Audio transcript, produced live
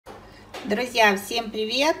Друзья, всем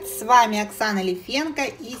привет! С вами Оксана Лифенко,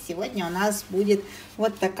 и сегодня у нас будет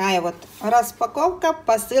вот такая вот распаковка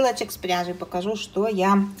посылочек с пряжей. Покажу, что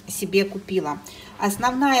я себе купила.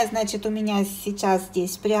 Основная, значит, у меня сейчас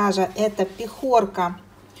здесь пряжа, это Пехорка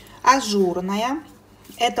Ажурная.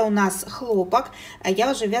 Это у нас хлопок.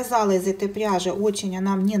 Я уже вязала из этой пряжи, очень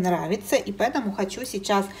она мне нравится, и поэтому хочу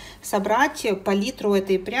сейчас собрать палитру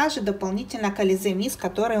этой пряжи дополнительно к Alize Miss,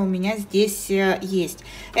 которая у меня здесь есть.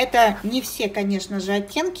 Это не все, конечно же,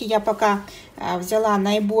 оттенки. Я пока взяла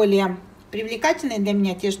наиболее привлекательные для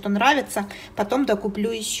меня, те, что нравятся, потом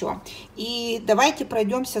докуплю еще. И давайте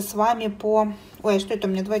пройдемся с вами по... Ой, что это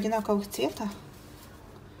у меня, два одинаковых цвета?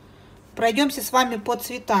 Пройдемся с вами по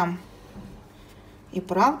цветам. И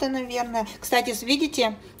правда, наверное. Кстати,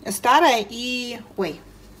 видите, старая и... Ой,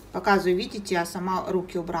 показываю, видите, я сама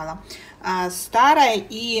руки убрала. Старая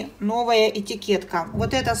и новая этикетка.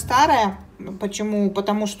 Вот эта старая. Почему?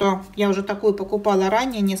 Потому что я уже такую покупала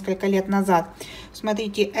ранее, несколько лет назад.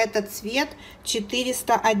 Смотрите, этот цвет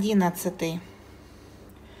 411.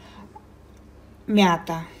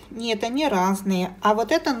 Мята. Нет, они разные. А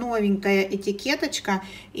вот это новенькая этикеточка.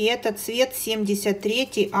 И это цвет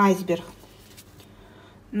 73 айсберг.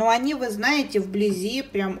 Но они, вы знаете, вблизи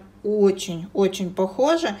прям очень-очень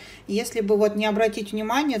похожи. Если бы вот не обратить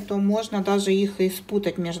внимание, то можно даже их и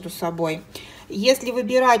спутать между собой. Если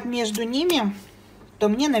выбирать между ними, то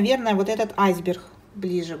мне, наверное, вот этот айсберг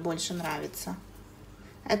ближе, больше нравится.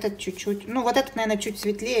 Этот чуть-чуть, ну вот этот, наверное, чуть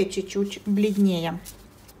светлее, чуть-чуть бледнее.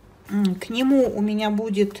 К нему у меня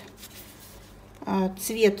будет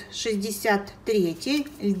цвет 63,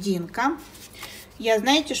 льдинка. Я,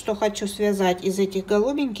 знаете, что хочу связать из этих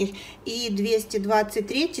голубеньких? И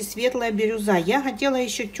 223 светлая бирюза. Я хотела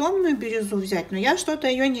еще темную бирюзу взять, но я что-то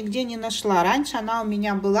ее нигде не нашла. Раньше она у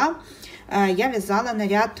меня была. Я вязала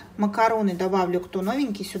наряд макароны. Добавлю, кто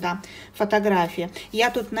новенький, сюда фотографии.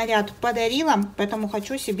 Я тут наряд подарила, поэтому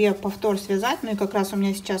хочу себе повтор связать. Ну и как раз у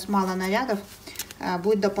меня сейчас мало нарядов.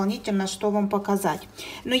 Будет дополнительно, что вам показать.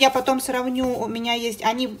 Но я потом сравню, у меня есть,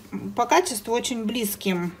 они по качеству очень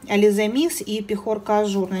близкие, Alize Miss и Пехорка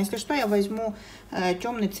Ажурная. Если что, я возьму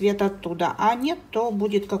темный цвет оттуда, а нет, то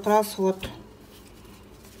будет как раз вот,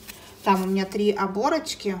 там у меня 3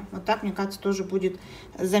 оборочки, вот так, мне кажется, тоже будет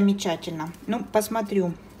замечательно. Ну,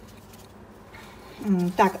 посмотрю.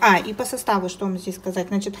 Так, и по составу, что вам здесь сказать?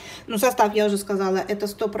 Значит, ну, состав я уже сказала, это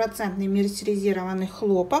 100% мерсеризированный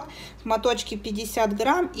хлопок, моточки 50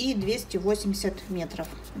 грамм и 280 метров.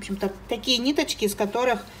 В общем-то, такие ниточки, из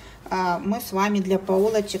которых мы с вами для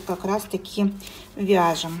паолочек как раз таки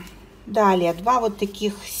вяжем. Далее, 2 вот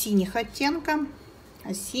таких синих оттенка,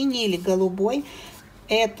 синий или голубой.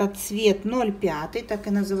 Это цвет 0,5, так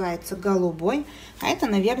и называется, голубой, а это,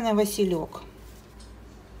 наверное, василек.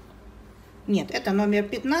 Нет, это номер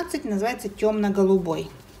 15, называется темно-голубой.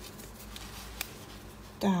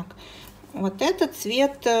 Так, вот этот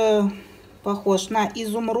цвет похож на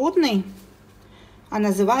изумрудный, а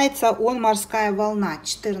называется он морская волна,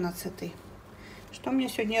 14. Что у меня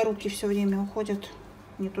сегодня руки все время уходят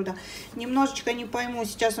не туда. Немножечко не пойму,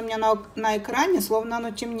 сейчас у меня на экране словно оно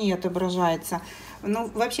темнее отображается. Ну,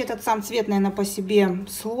 вообще этот сам цвет, наверное, по себе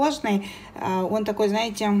сложный. Он такой,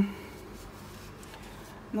 знаете...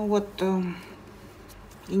 Ну вот, я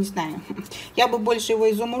не знаю, я бы больше его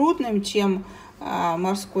изумрудным, чем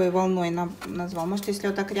морской волной назвал. Может, если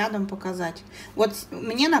вот так рядом показать. Вот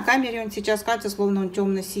мне на камере он сейчас кажется, словно он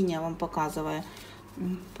темно-синий, я вам показываю.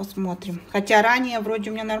 Посмотрим. Хотя ранее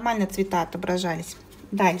вроде у меня нормально цвета отображались.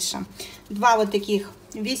 Дальше. 2 вот таких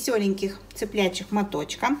веселеньких цыплячьих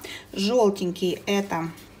моточка. Желтенький это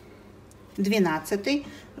 12,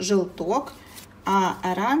 желток, а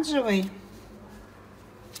оранжевый...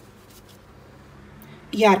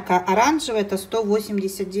 Ярко-оранжевый это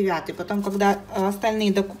 189. Потом, когда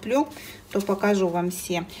остальные докуплю, то покажу вам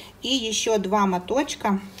все. И еще 2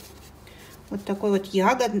 моточка. Вот такой вот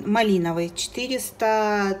ягод малиновый,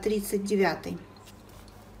 439.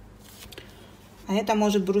 А это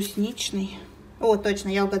может брусничный. О, точно,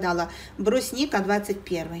 я угадала. Брусника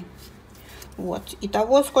 21. Вот.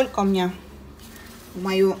 Итого сколько у меня в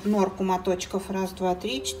мою норку моточков? 1, 2,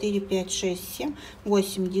 3, 4, 5, 6, 7,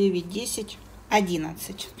 8, 9, 10.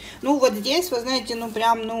 11. Ну вот здесь, вы знаете, ну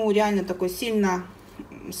прям, ну реально такое сильно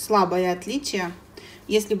слабое отличие.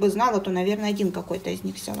 Если бы знала, то, наверное, один какой-то из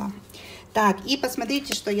них взяла. Так, и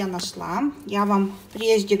посмотрите, что я нашла. Я вам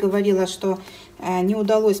прежде говорила, что не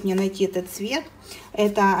удалось мне найти этот цвет.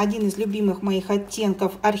 Это один из любимых моих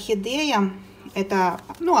оттенков орхидея. Это,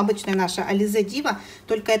 ну, обычная наша Alize Diva,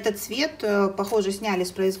 только этот цвет, похоже, сняли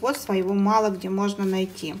с производства, его мало где можно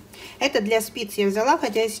найти. Это для спиц я взяла,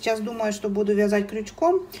 хотя я сейчас думаю, что буду вязать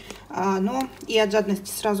крючком, но и от жадности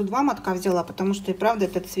сразу 2 мотка взяла, потому что и правда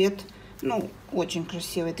этот цвет, ну, очень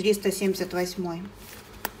красивый, 378.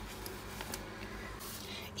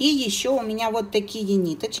 И еще у меня вот такие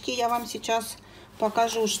ниточки, я вам сейчас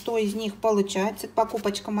покажу, что из них получается.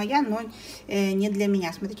 Покупочка моя, но не для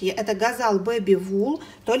меня. Смотрите, это Gazzal Baby Wool,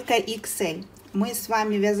 только XL. Мы с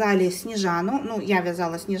вами вязали Снежану, ну, я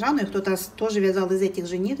вязала Снежану, и кто-то тоже вязал из этих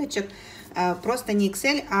же ниточек, просто не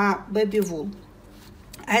XL, а Baby Wool.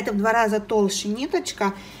 А это в 2 раза толще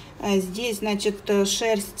ниточка. Здесь, значит,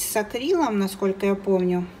 шерсть с акрилом, насколько я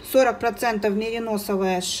помню. 40%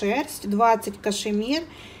 мериносовая шерсть, 20 кашемир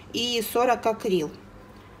и 40 акрил.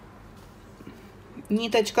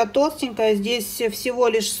 Ниточка толстенькая, здесь всего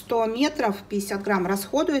лишь 100 метров, 50 грамм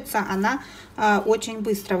расходуется, она очень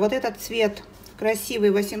быстро. Вот этот цвет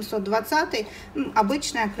красивый 820, ну,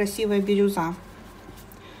 обычная красивая бирюза.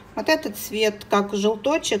 Вот этот цвет, как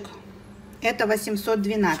желточек, это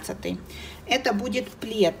 812. Это будет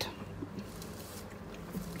плед.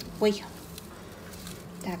 Ой.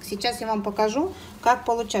 Так, сейчас я вам покажу, как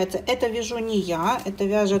получается. Это вяжу не я, это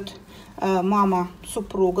вяжет мама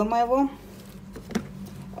супруга моего.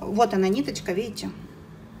 Вот она ниточка, видите,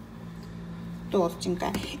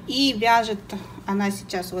 толстенькая. И вяжет она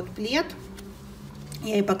сейчас вот плед.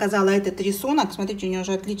 Я ей показала этот рисунок. Смотрите, у нее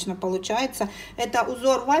уже отлично получается. Это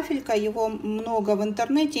узор вафелька, его много в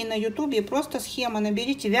интернете и на ютубе. Просто схема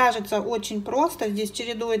наберите. Вяжется очень просто. Здесь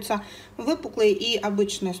чередуются выпуклые и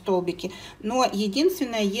обычные столбики. Но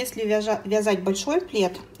единственное, если вязать большой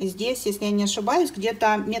плед, здесь, если я не ошибаюсь,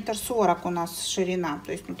 где-то 1,40 м у нас ширина.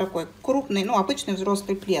 То есть, ну, такой крупный, ну, обычный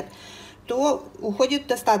взрослый плед. То уходит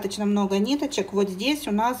достаточно много ниточек. Вот здесь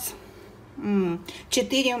у нас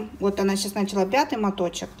 4, вот она сейчас начала 5-й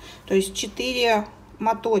моточек, то есть 4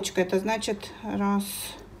 моточка, это значит 1,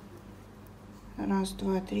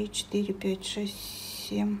 2, 3, 4, 5, 6,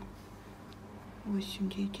 7, 8,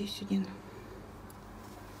 9, 10,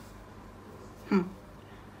 1.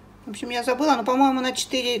 В общем, я забыла, но, по-моему, на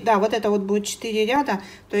 4, да, вот это вот будет 4 ряда,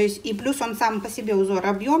 то есть, и плюс он сам по себе узор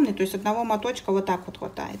объемный, то есть одного моточка вот так вот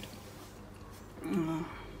хватает.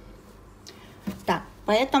 Так.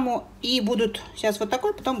 Поэтому и будут сейчас вот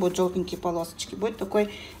такой, потом будут желтенькие полосочки. Будет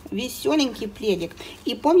такой веселенький пледик.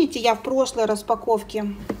 И помните, я в прошлой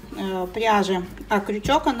распаковке пряжи,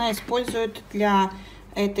 крючок она использует для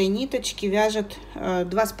этой ниточки, вяжет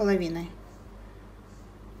 2,5.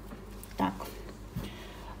 Так.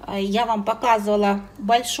 Я вам показывала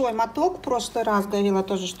большой моток. В прошлый раз говорила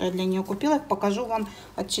тоже, что я для нее купила. Покажу вам,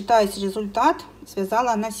 отчитаюсь результат.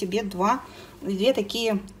 Связала она себе две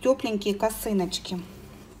такие тепленькие косыночки.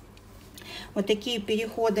 Вот такие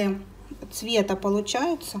переходы цвета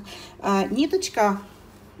получаются. Ниточка,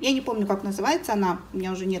 я не помню, как называется она, у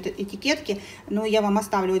меня уже нет этикетки, но я вам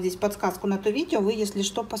оставлю вот здесь подсказку на то видео, вы, если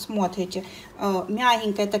что, посмотрите.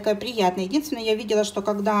 Мягенькая, такая приятная. Единственное, я видела, что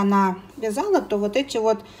когда она вязала, то вот эти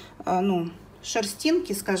вот, ну,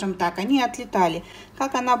 шерстинки, скажем так, они отлетали.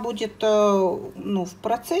 Как она будет, ну, в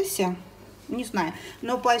процессе, не знаю,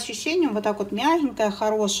 но по ощущениям вот так вот мягенькая,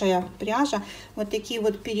 хорошая пряжа, вот такие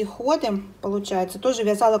вот переходы получаются. Тоже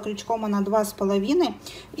вязала крючком она 2,5.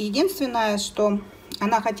 Единственное, что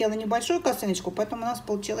она хотела небольшую косыночку, поэтому у нас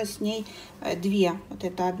получилось с ней 2. Вот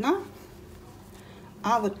это одна,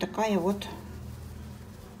 а вот такая вот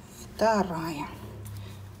вторая.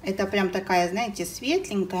 Это прям такая, знаете,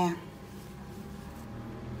 светленькая.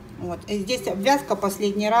 Вот. Здесь обвязка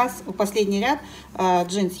последний ряд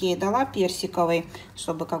джинс ей дала персиковый,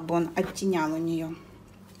 чтобы как бы он оттенял у нее.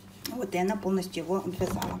 Вот, и она полностью его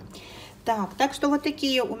обвязала. Так что вот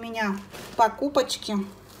такие у меня покупочки.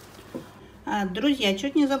 Друзья,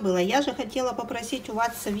 чуть не забыла, я же хотела попросить у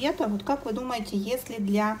вас совета. Вот как вы думаете, если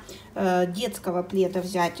для детского пледа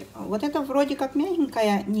взять, вот это вроде как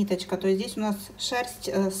мягенькая ниточка, то есть здесь у нас шерсть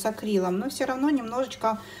с акрилом, но все равно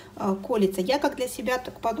немножечко колется. Я как для себя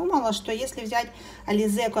так подумала, что если взять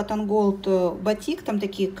Alize Cotton Gold батик, там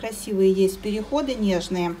такие красивые есть переходы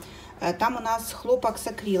нежные, там у нас хлопок с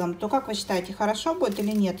акрилом, то как вы считаете, хорошо будет или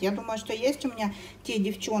нет? Я думаю, что есть у меня те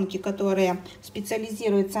девчонки, которые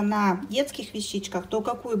специализируются на детских вещичках, то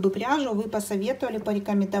какую бы пряжу вы посоветовали,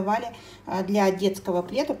 порекомендовали для детского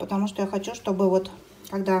пледа, потому что я хочу, чтобы вот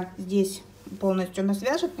когда здесь полностью она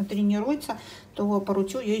свяжет, натренируется, то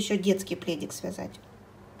поручу ее еще детский пледик связать.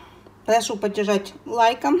 Прошу поддержать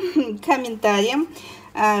лайком, комментарием,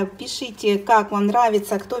 пишите, как вам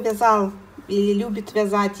нравится, кто вязал или любит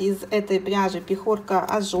вязать из этой пряжи Пехорка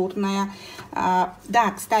Ажурная.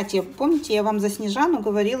 Да, кстати, помните, я вам за Снежану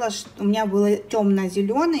говорила, что у меня был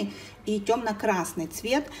темно-зеленый и темно-красный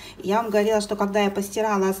цвет. Я вам говорила, что когда я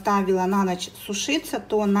постирала, оставила на ночь сушиться,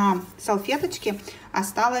 то на салфеточке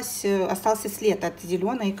остался след от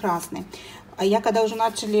зеленой и красной. А я когда уже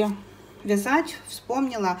начали вязать,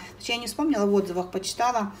 вспомнила, я не вспомнила, в отзывах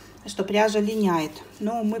почитала, что пряжа линяет.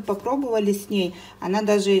 Но мы попробовали с ней, она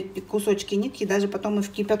даже кусочки нитки, даже потом и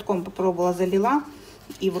в кипятком попробовала, залила.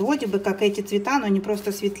 И вроде бы как эти цвета, но они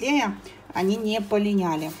просто светлее, они не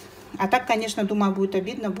полиняли. А так, конечно, думаю, будет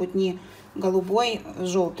обидно, будет не голубой с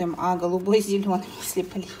желтым, а голубой с зеленым, если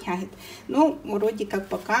полиняет. Ну, вроде как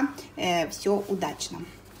пока все удачно.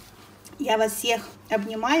 Я вас всех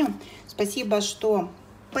обнимаю. Спасибо, что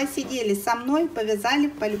посидели со мной, повязали,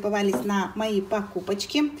 полюбовались на мои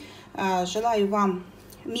покупочки. Желаю вам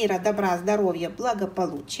мира, добра, здоровья,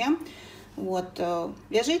 благополучия. Вот,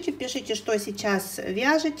 вяжите, пишите, что сейчас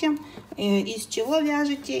вяжете, из чего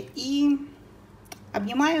вяжете. И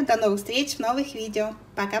обнимаю, до новых встреч в новых видео.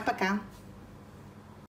 Пока-пока.